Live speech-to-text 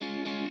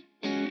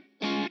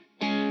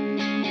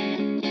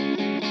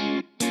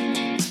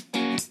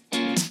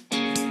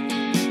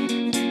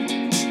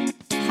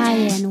Hi,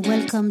 and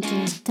welcome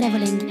to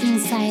Traveling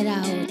Inside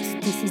Out.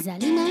 This is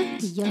Alina,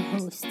 your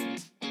host.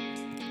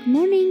 Good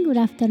morning, good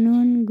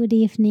afternoon, good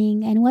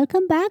evening, and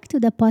welcome back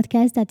to the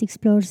podcast that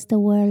explores the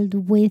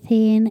world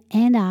within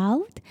and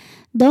out.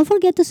 Don't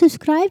forget to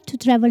subscribe to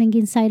Traveling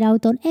Inside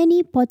Out on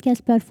any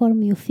podcast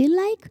platform you feel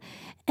like.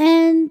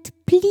 And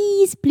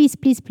please, please,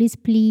 please, please,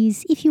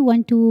 please, if you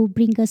want to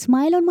bring a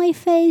smile on my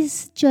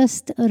face,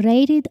 just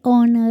rate it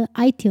on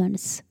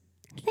iTunes.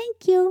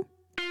 Thank you.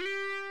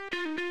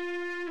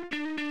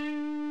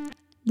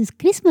 This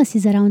Christmas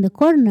is around the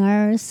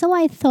corner, so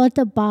I thought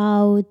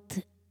about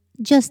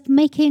just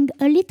making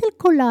a little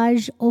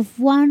collage of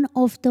one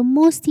of the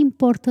most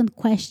important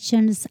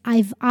questions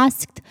I've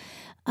asked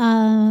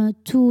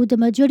to the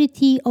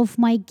majority of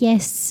my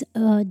guests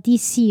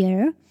this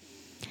year.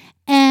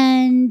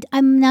 And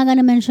I'm not going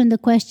to mention the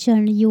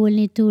question, you will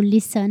need to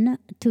listen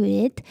to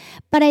it.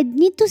 But I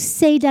need to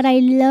say that I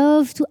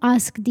love to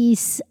ask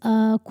this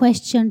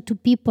question to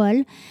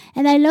people.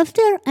 And I love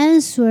their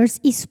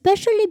answers,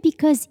 especially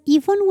because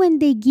even when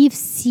they give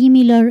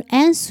similar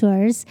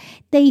answers,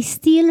 they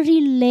still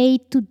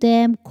relate to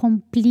them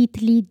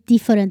completely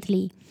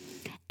differently.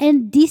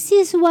 And this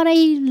is what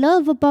I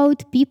love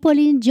about people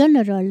in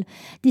general.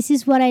 This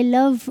is what I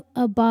love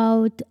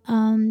about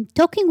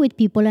talking with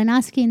people and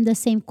asking the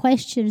same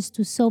questions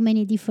to so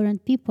many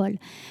different people.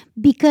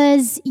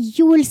 Because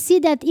you will see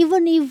that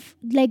even if,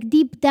 like,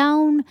 deep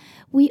down,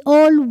 we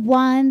all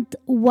want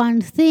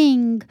one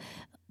thing,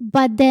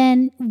 but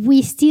then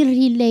we still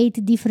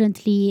relate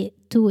differently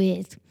to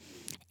it.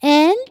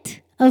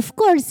 And of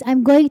course,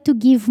 I'm going to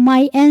give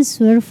my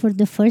answer for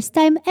the first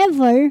time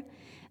ever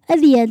at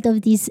the end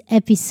of this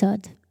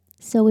episode.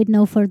 So, with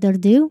no further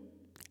ado,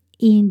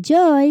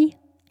 enjoy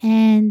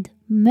and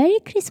Merry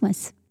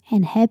Christmas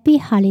and Happy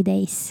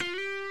Holidays.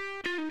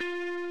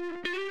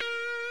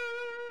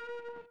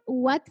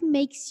 What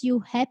makes you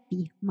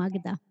happy,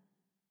 Magda?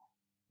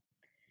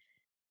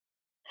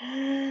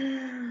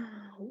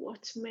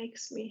 What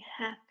makes me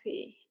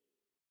happy?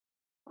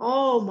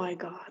 Oh my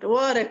God,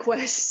 what a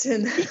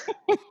question.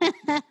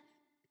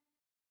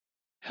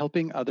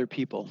 Helping other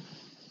people.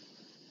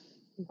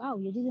 Wow,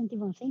 you didn't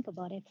even think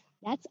about it.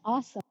 That's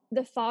awesome.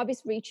 The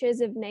farthest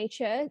reaches of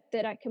nature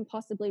that I can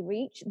possibly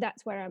reach,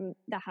 that's where I'm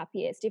the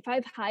happiest. If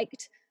I've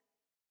hiked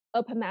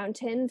up a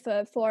mountain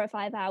for 4 or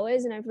 5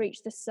 hours and I've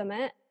reached the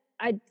summit,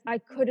 I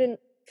couldn't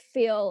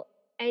feel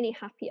any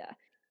happier.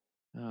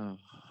 Oh,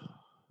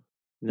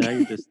 now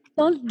you're just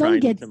Don't crying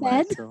get into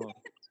my sad. soul.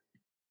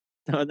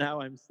 So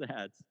now I'm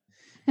sad.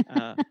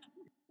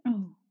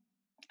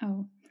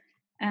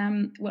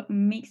 What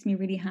makes me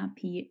really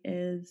happy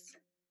is,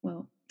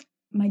 well,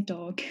 my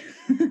dog.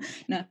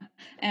 No,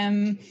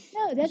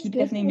 No, that's he good.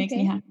 definitely makes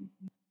me happy.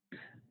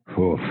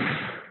 Oof.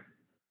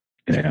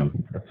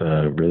 Damn, that's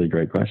a really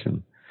great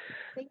question.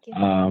 Thank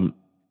you.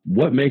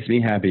 What makes me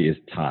happy is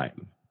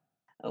time.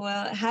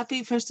 Well,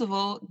 happy, first of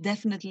all,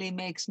 definitely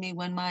makes me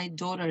when my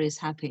daughter is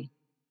happy.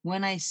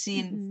 When I see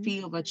and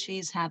feel that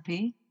she's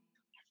happy,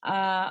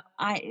 a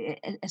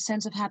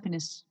sense of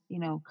happiness,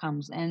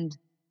 comes, and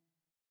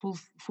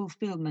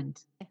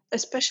fulfillment.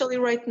 Especially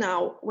right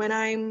now when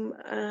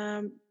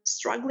I'm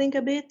struggling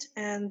a bit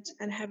and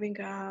having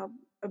a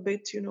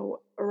bit,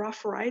 a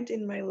rough ride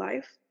in my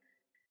life.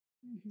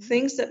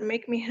 Things that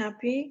make me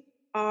happy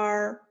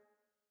are,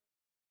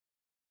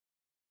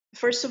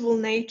 first of all,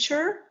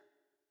 nature.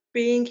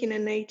 Being in a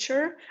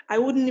nature, I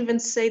wouldn't even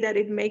say that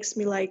it makes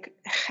me like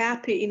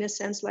happy in a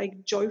sense,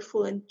 like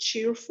joyful and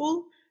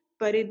cheerful,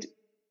 but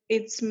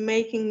it's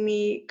making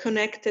me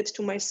connected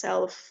to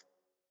myself,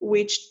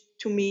 which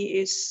to me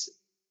is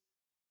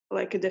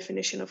like a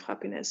definition of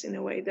happiness, in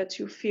a way that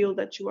you feel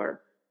that you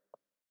are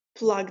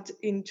plugged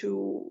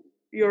into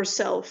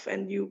yourself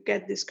and you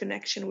get this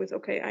connection with,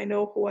 okay, I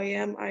know who I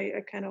am.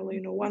 I kind of,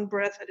 one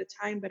breath at a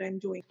time, but I'm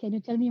doing. Can you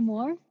tell me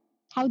more?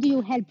 How do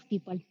you help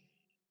people?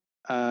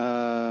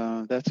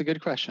 That's a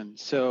good question.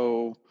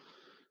 So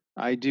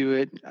I do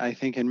it, I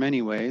think, in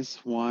many ways.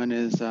 One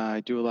is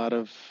I do a lot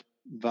of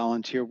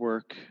volunteer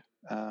work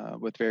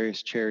with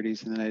various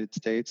charities in the United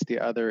States. The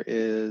other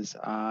is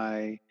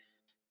I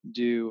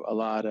do a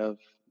lot of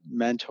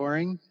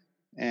mentoring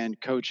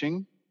and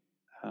coaching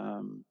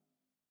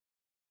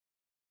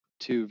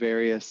to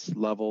various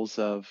levels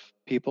of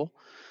people.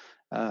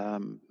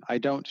 I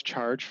don't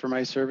charge for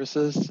my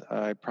services.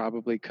 I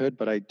probably could,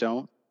 but I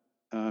don't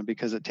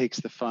because it takes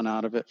the fun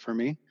out of it for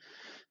me.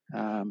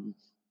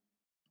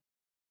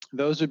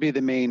 Those would be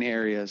the main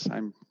areas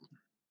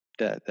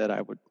that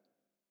I would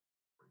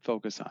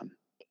focus on.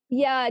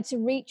 Yeah, to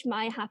reach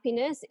my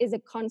happiness is a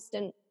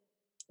constant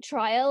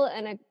trial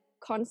and a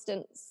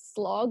constant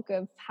slog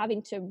of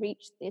having to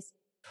reach this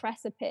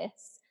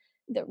precipice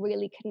that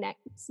really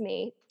connects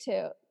me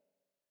to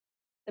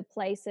the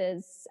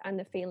places and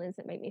the feelings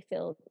that make me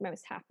feel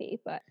most happy.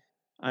 But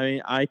I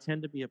mean, I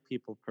tend to be a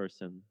people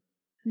person.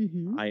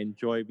 Mm-hmm. I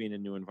enjoy being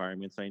in new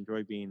environments. I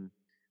enjoy being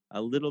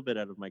a little bit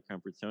out of my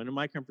comfort zone, and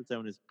my comfort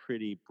zone is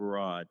pretty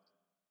broad.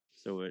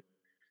 So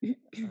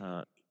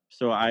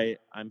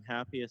I'm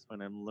happiest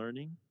when I'm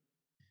learning,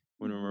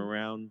 when I'm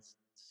around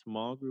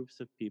small groups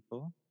of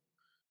people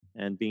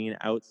and being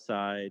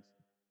outside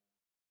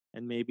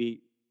and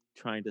maybe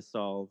trying to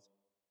solve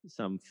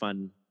some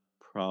fun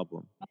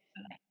problem.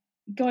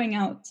 Going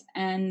out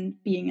and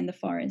being in the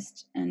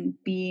forest and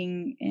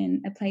being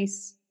in a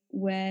place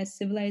where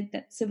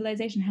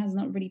civilization has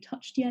not really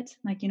touched yet,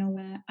 like,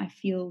 where I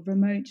feel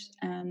remote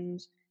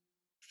and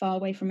far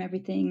away from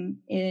everything,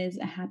 is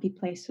a happy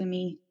place for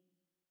me.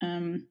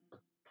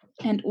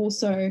 And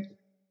also,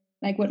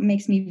 like, what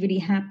makes me really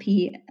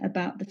happy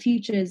about the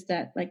future is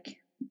that, like,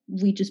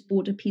 we just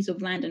bought a piece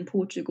of land in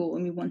Portugal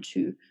and we want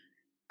to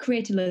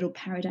create a little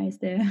paradise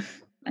there,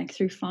 like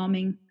through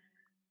farming.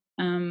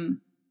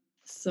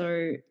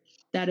 So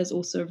that is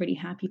also a really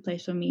happy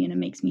place for me, and it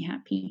makes me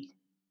happy.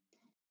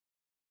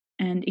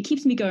 And it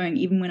keeps me going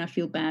even when I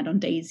feel bad on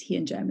days here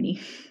in Germany.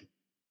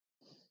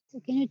 So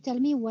can you tell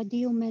me what do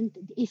you mean,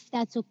 if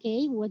that's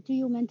okay, what do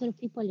you mentor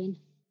people in?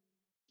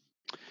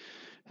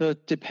 So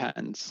it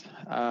depends.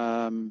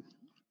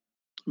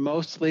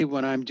 Mostly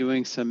when I'm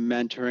doing some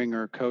mentoring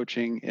or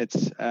coaching,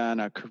 it's on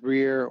a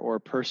career or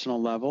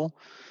personal level.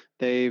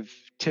 They've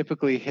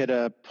typically hit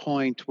a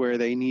point where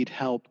they need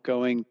help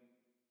going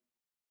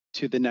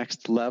to the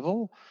next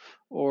level,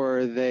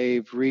 or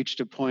they've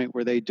reached a point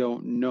where they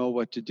don't know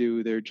what to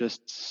do. They're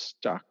just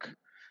stuck.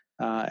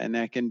 And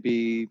that can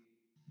be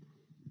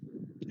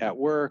at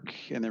work,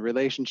 in the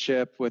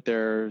relationship with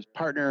their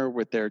partner,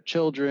 with their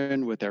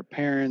children, with their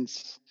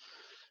parents.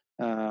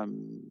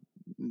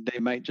 They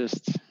might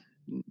just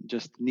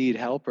need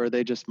help, or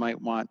they just might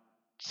want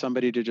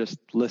somebody to just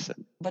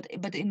listen. But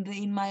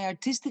in my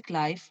artistic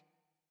life,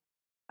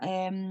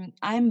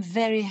 I'm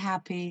very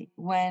happy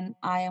when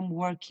I am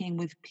working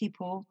with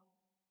people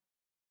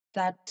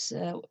that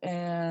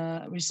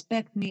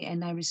respect me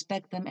and I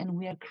respect them, and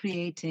we are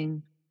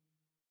creating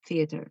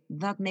theater.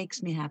 That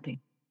makes me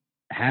happy.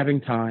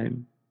 Having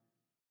time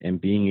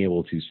and being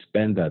able to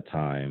spend that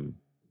time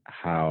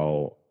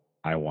how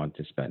I want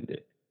to spend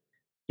it.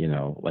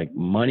 Like,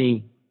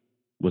 money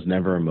was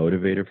never a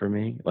motivator for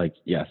me. Like,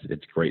 yes,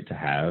 it's great to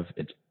have.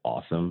 It's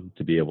awesome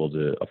to be able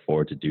to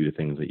afford to do the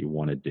things that you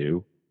want to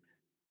do.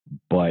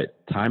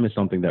 But time is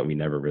something that we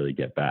never really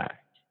get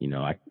back.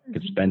 I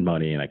could spend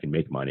money and I can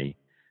make money,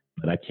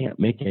 but I can't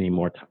make any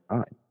more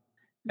time.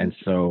 And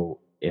so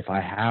if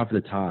I have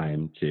the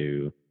time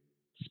to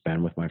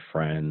spend with my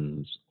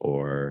friends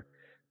or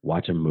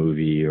watch a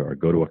movie or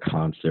go to a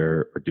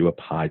concert or do a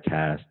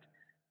podcast,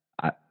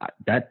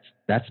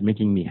 that's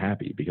making me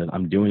happy because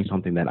I'm doing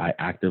something that I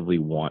actively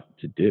want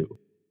to do.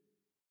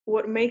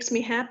 What makes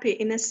me happy,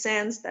 in a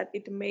sense that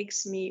it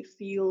makes me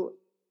feel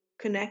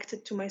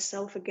connected to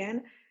myself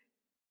again,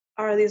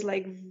 are these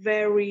like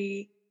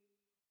very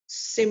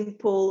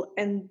simple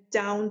and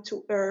down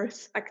to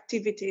earth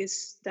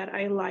activities that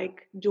I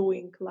like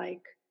doing,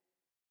 like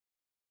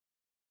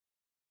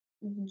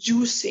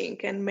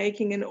juicing and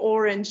making an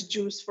orange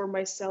juice for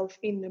myself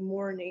in the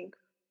morning,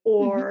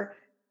 or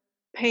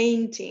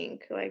painting.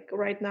 Like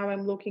right now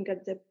I'm looking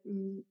at the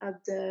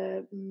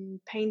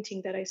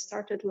painting that I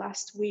started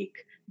last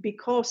week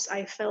because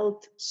I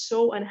felt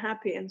so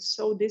unhappy and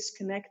so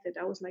disconnected.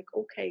 I was like,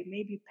 okay,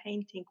 maybe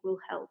painting will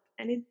help,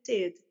 and it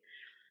did.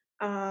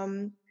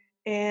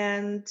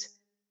 And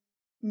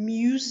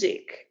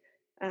music,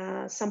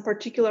 some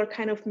particular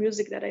kind of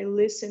music that I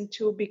listen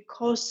to,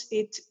 because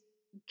it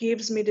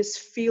gives me this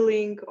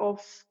feeling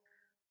of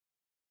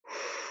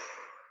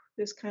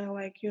this kind of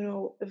like,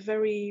 a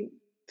very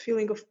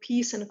feeling of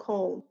peace and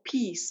calm.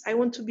 Peace. I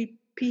want to be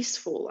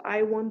peaceful.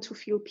 I want to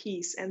feel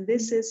peace. And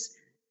this is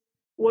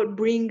what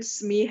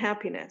brings me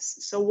happiness.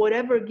 So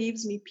whatever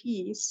gives me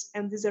peace,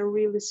 and these are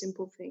really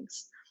simple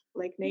things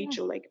like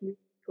nature,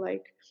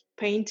 like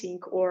painting,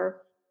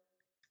 or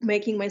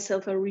making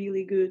myself a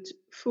really good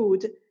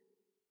food.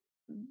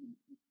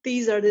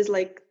 These are these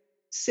like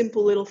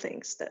simple little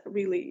things that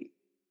really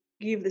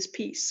give this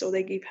peace. So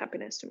they give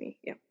happiness to me.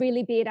 Yeah.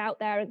 Really being out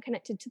there and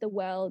connected to the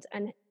world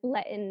and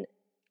letting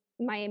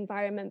my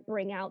environment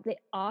bring out the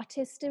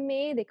artist in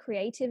me, the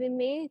creative in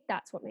me.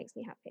 That's what makes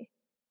me happy.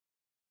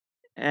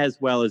 As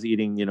well as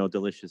eating,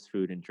 delicious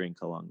food and drink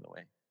along the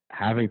way.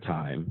 Having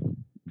time,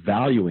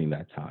 valuing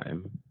that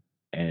time,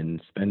 and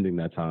spending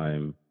that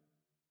time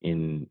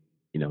in,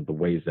 the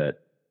ways that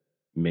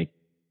make,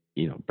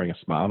 bring a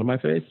smile to my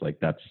face. Like,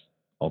 that's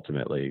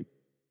ultimately,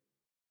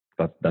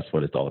 that's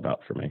what it's all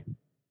about for me.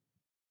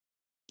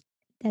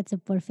 That's a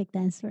perfect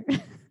answer.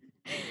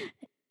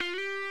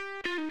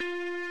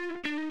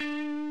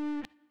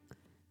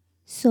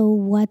 So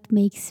what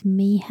makes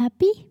me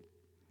happy?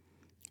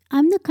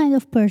 I'm the kind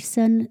of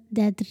person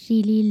that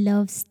really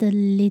loves the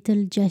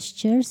little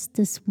gestures,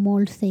 the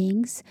small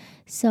things.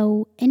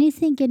 So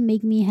anything can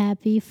make me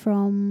happy,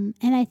 from,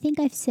 and I think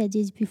I've said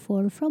this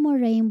before, from a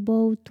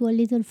rainbow to a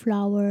little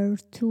flower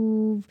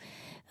to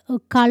a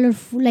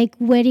colorful, like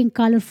wearing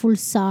colorful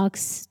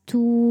socks,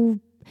 to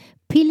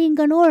peeling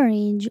an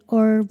orange,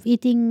 or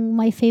eating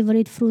my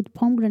favorite fruit,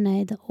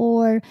 pomegranate,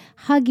 or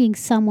hugging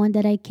someone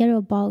that I care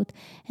about,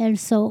 and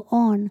so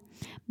on.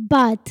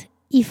 But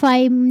if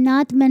I'm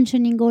not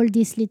mentioning all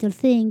these little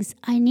things,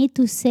 I need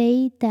to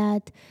say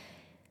that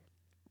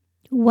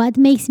What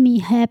makes me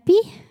happy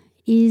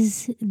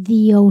is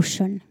the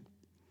ocean.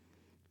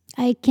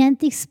 I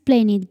can't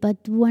explain it,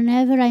 but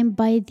whenever I'm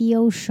by the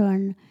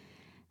ocean,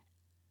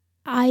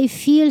 I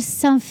feel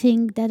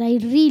something that I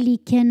really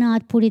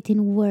cannot put it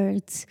in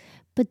words,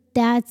 but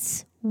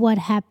that's what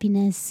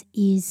happiness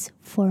is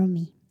for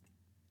me.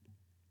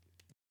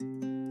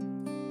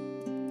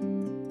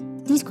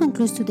 This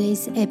concludes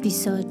today's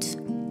episode.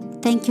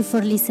 Thank you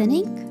for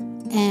listening.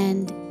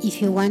 And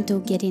if you want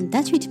to get in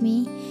touch with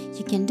me,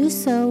 you can do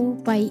so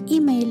by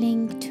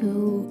emailing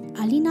to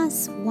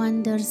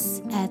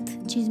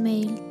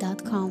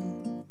alinaswonders@gmail.com.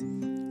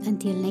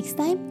 Until next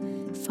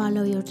time,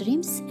 follow your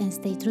dreams and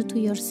stay true to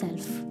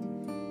yourself.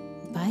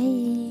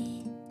 Bye.